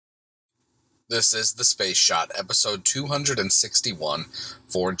This is The Space Shot, episode 261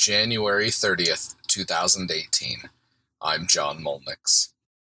 for January 30th, 2018. I'm John Molnix.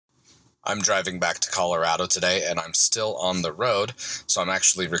 I'm driving back to Colorado today, and I'm still on the road, so I'm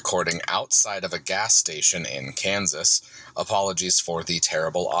actually recording outside of a gas station in Kansas. Apologies for the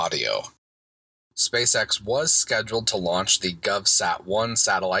terrible audio. SpaceX was scheduled to launch the GovSat-1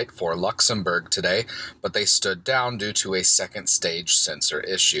 satellite for Luxembourg today, but they stood down due to a second-stage sensor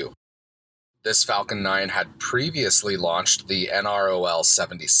issue. This Falcon 9 had previously launched the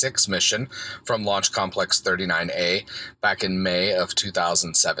NROL-76 mission from Launch Complex 39A back in May of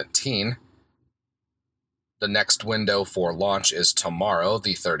 2017. The next window for launch is tomorrow,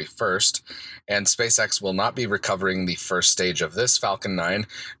 the 31st, and SpaceX will not be recovering the first stage of this Falcon 9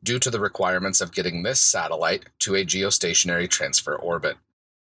 due to the requirements of getting this satellite to a geostationary transfer orbit.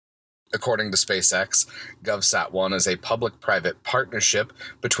 According to SpaceX, GovSat-1 is a public-private partnership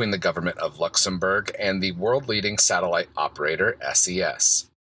between the government of Luxembourg and the world-leading satellite operator SES.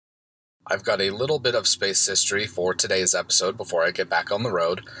 I've got a little bit of space history for today's episode before I get back on the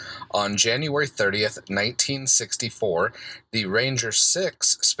road. On January 30th, 1964, the Ranger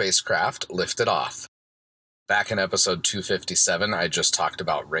 6 spacecraft lifted off. Back in episode 257, I just talked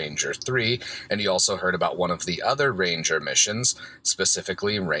about Ranger 3, and you also heard about one of the other Ranger missions,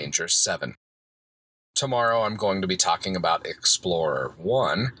 specifically Ranger 7. Tomorrow I'm going to be talking about Explorer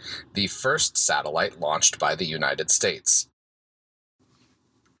 1, the first satellite launched by the United States.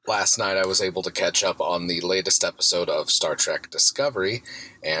 Last night I was able to catch up on the latest episode of Star Trek Discovery,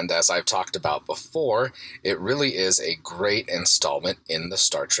 and as I've talked about before, it really is a great installment in the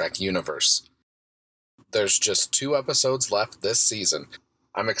Star Trek universe. There's just 2 episodes left this season.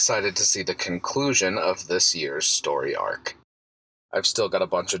 I'm excited to see the conclusion of this year's story arc. I've still got a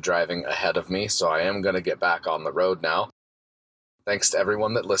bunch of driving ahead of me, so I am going to get back on the road now. Thanks to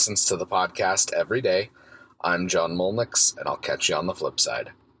everyone that listens to the podcast every day. I'm John Molnix, and I'll catch you on the flip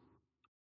side.